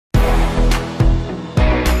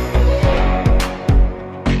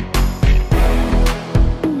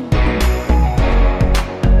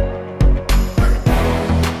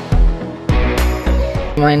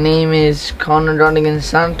My name is Conor Donegan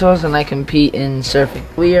Santos and I compete in surfing.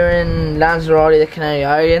 We are in Lanzarote, the Canary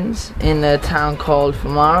Islands, in a town called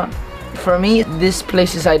Famara. For me, this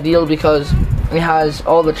place is ideal because it has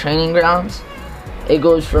all the training grounds. It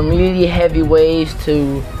goes from really heavy waves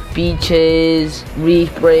to beaches,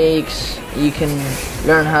 reef breaks. You can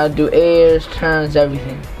learn how to do airs, turns,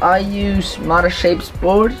 everything. I use Matta Shapes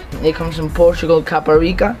board. It comes from Portugal,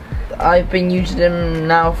 Caparica. I've been using them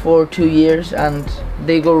now for 2 years and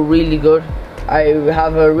they go really good. I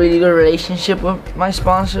have a really good relationship with my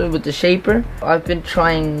sponsor, with the shaper. I've been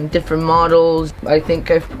trying different models. I think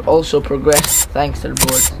I've also progressed thanks to the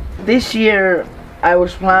boards. This year I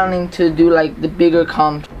was planning to do like the bigger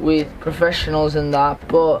comps with professionals and that,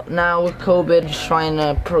 but now with COVID, just trying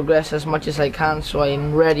to progress as much as I can so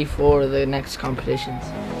I'm ready for the next competitions.